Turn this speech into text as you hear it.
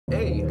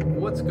Hey,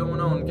 what's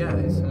going on,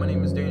 guys? My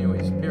name is Daniel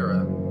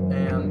Ispira,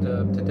 and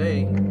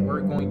today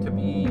we're going to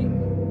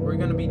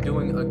be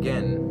doing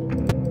again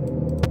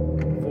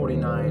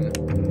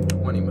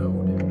 4920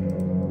 mode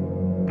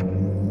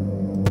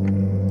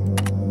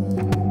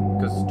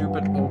because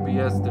stupid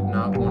OBS did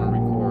not want to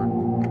record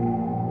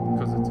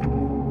because it's a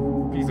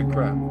piece of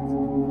crap.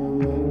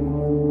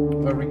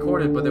 I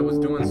recorded, but it was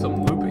doing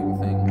some looping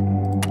thing.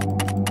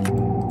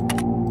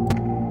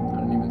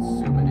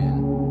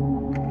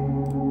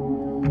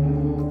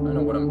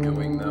 What I'm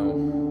doing though.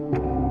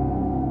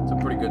 It's a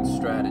pretty good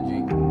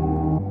strategy.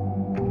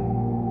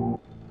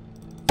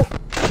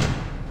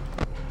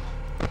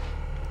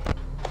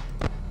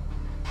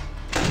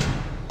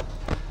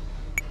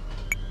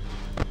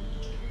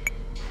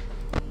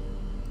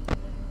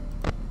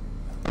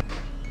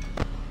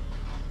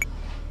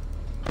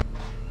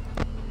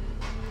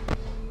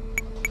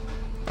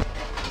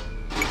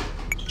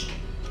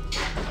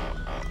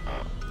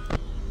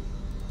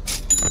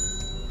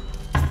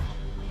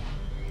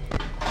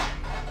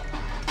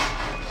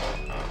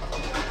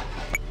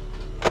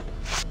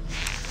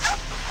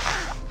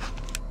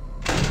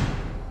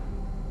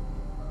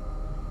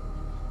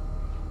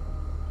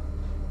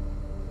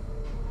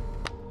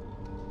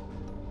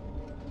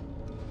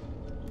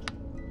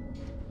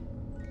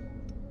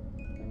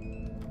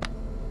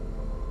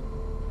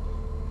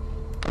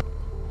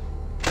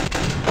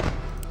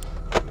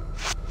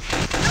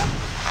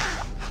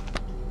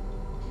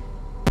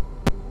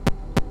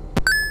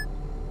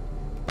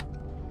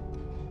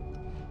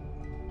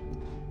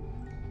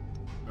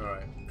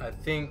 I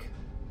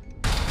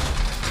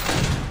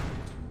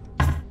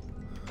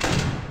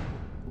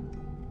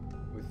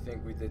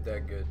think we did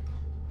that good.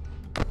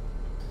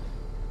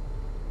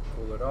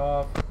 Pull it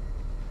off.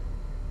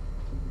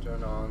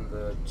 Turn on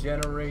the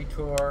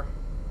generator.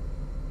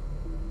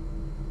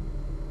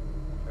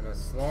 And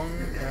as long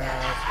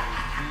as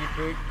we keep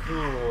it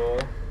cool,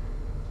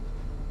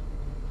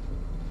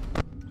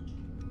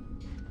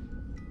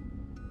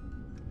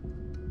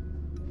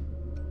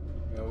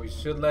 we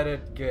should let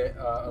it get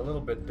a little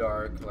bit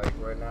dark. Like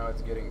right now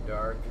it's getting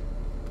dark.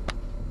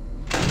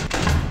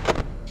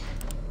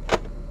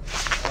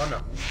 Oh no.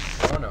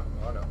 Oh no.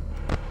 Oh no.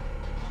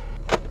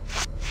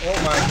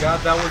 Oh my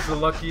god, that was the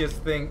luckiest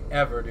thing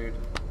ever, dude.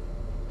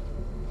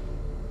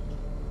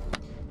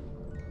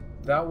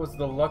 That was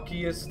the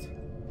luckiest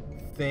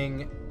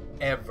thing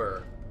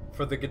ever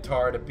for the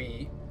guitar to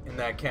be in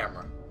that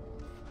camera.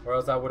 Or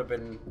else I would have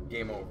been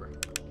game over.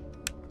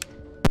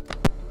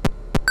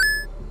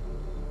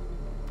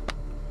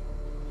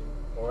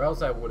 Or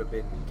else I would have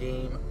been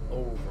game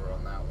over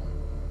on that one.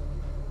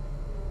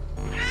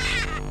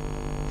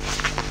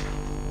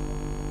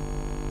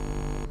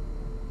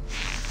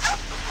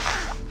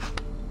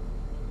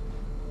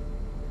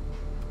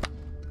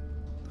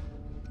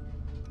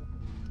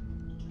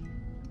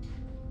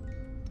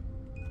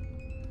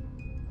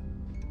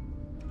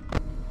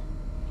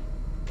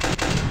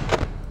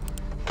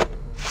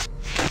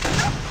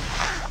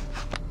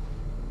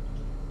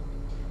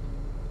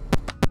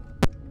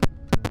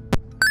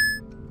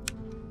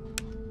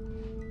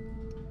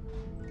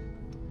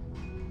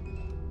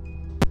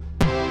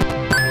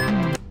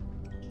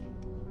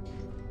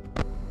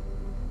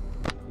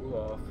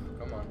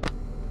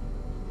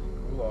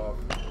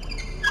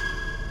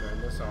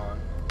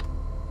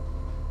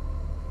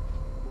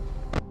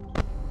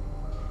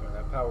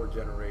 Power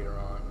generator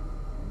on.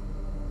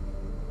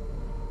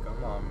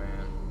 Come on, man.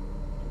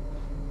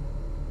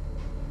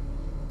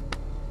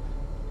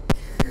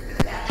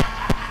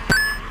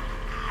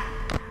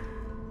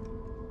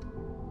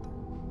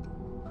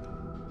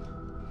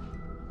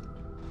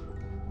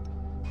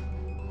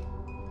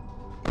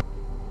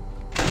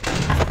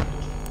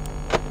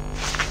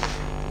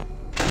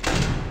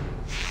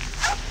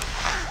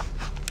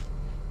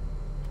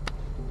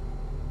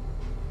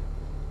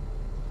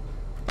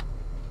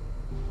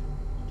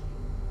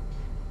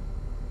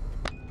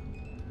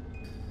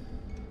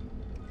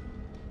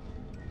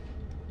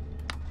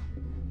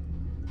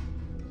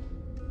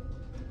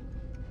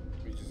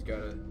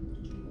 Gotta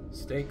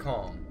stay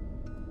calm.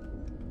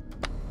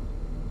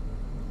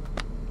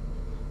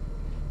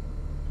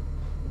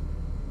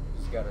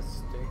 Just gotta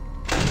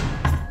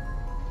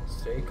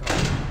stay calm.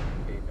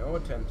 Pay no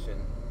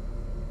attention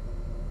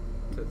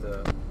to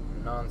the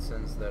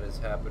nonsense that is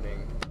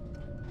happening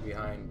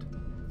behind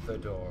the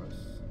doors.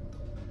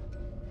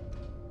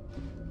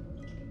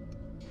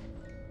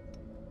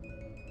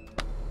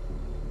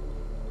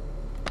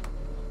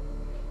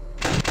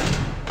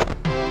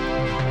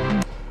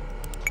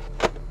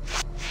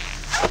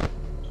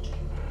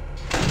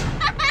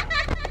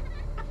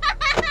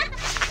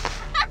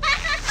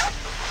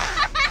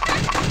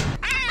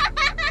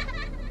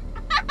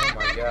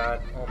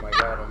 Oh my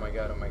god, oh my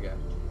god, oh my god.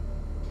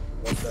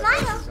 What the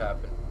hell just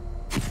happened?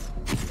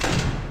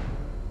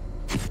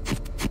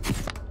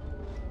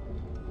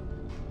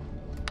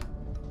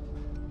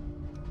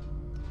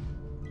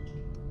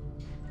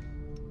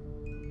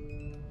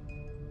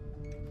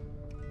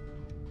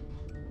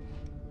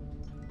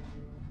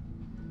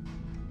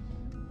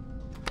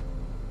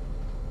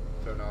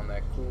 Turn on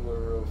that cooler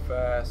real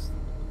fast.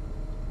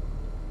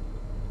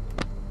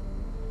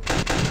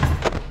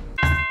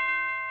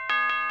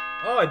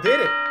 Oh, I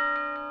did it!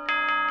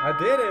 I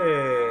did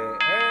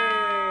it! Hey!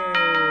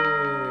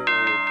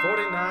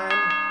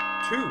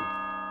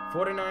 49-2.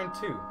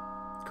 49-2.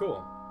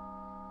 Cool.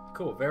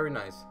 Cool, very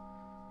nice.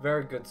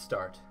 Very good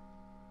start.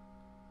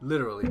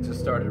 Literally just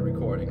started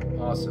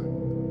recording. Awesome.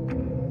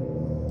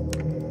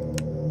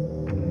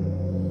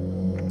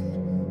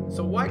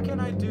 So why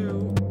can't I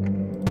do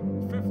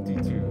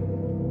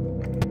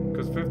 52?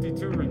 Because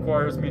 52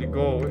 requires me to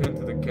go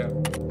into the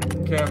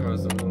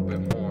cameras a little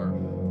bit more.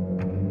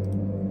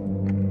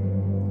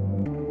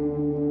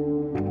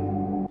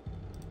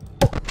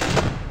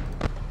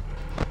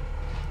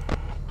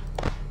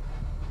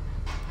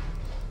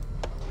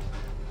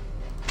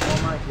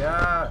 Oh my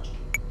god.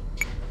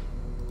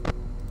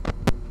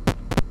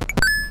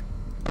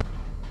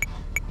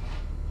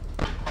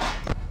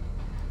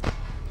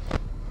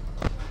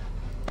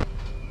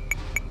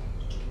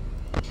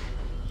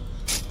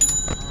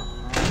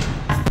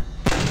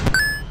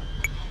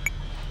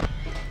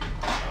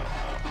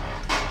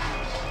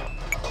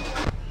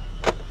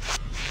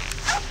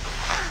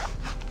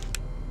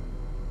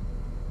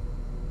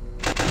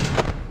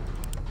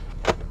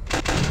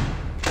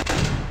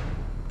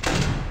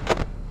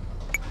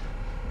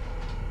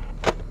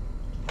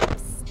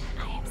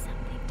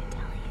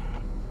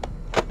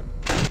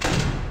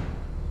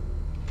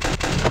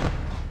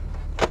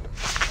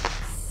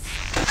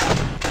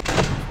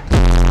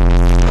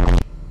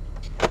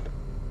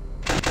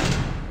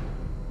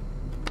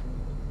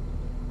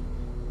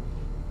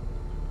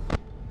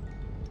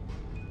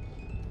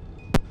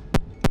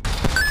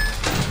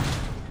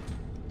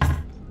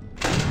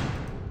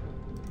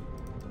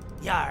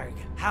 Yarg,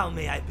 how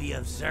may I be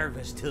of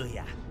service to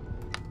ya?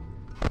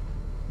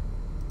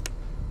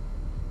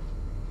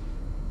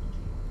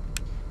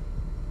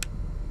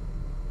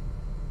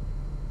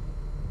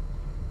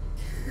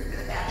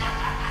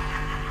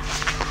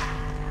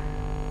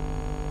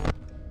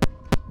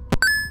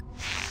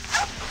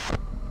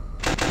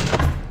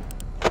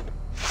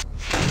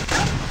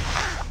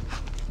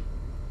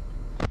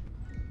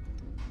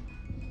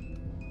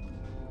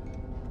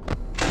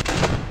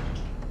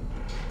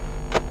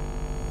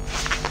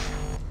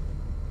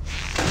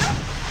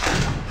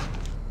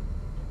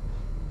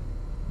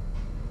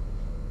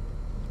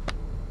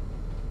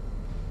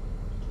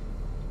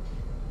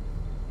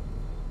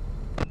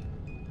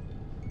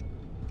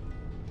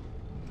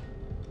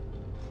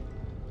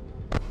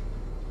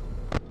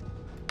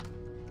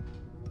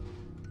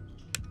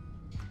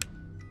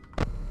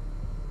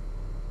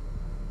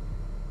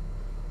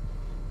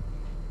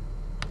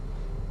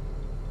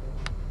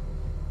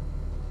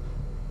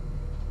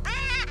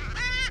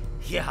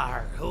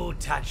 Yar, who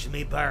touched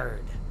me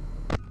bird?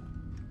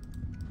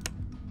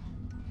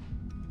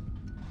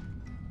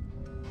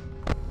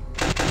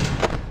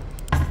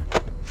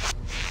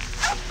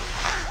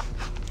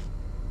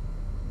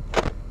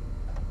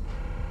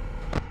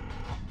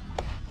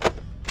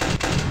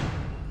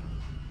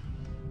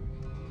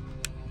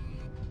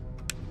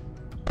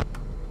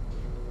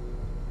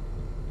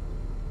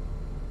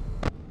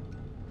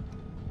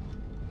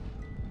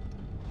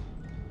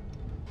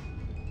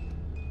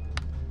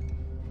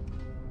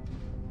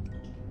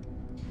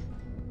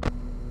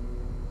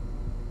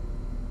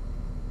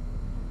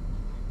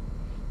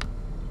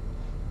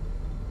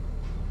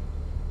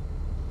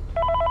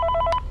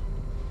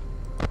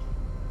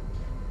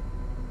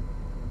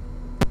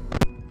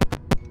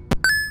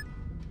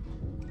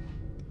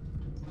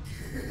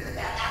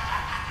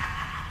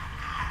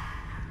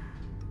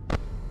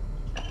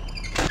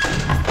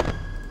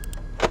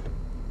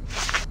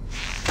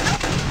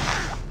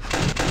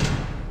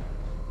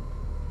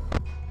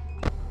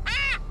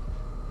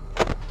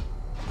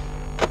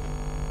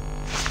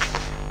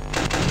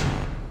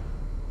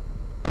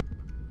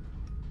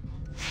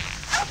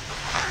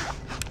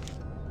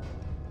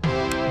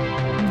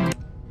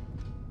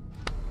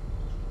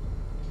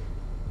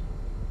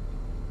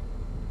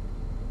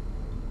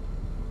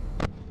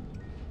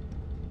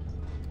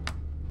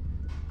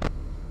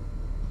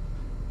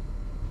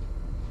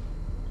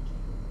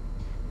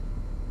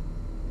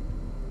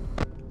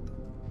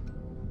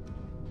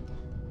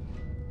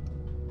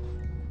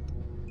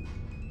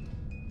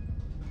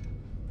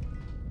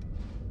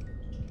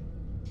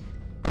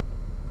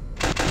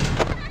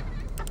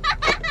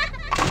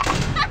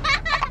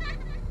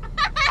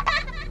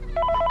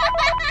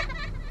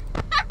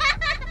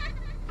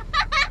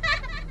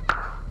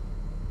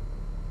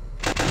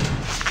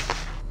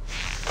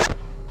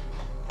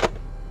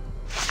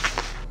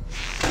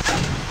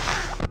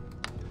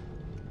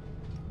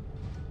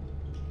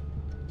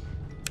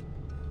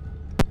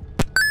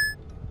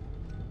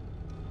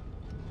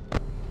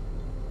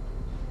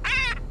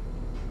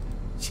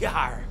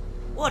 Yar,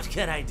 what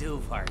can I do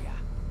for ya?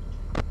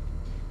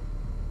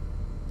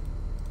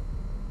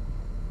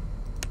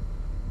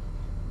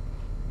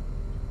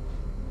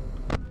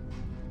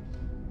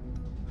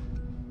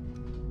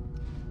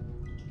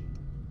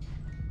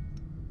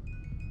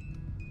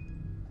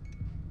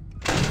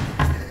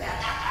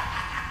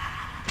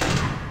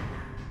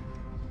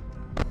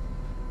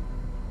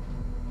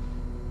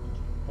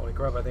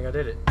 Grub, I think I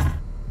did it.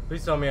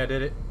 Please tell me I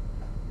did it.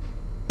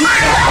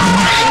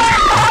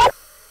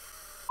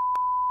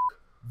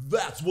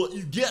 That's what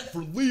you get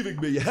for leaving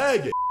me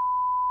hanging.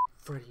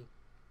 Freddy.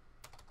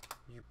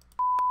 You.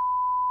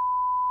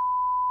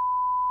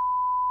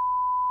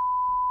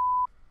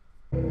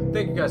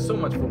 Thank you guys so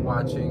much for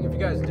watching. If you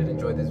guys did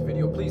enjoy this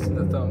video, please hit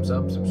the thumbs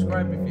up.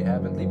 Subscribe if you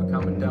haven't. Leave a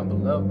comment down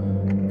below.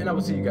 And I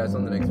will see you guys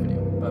on the next video.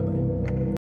 Bye-bye.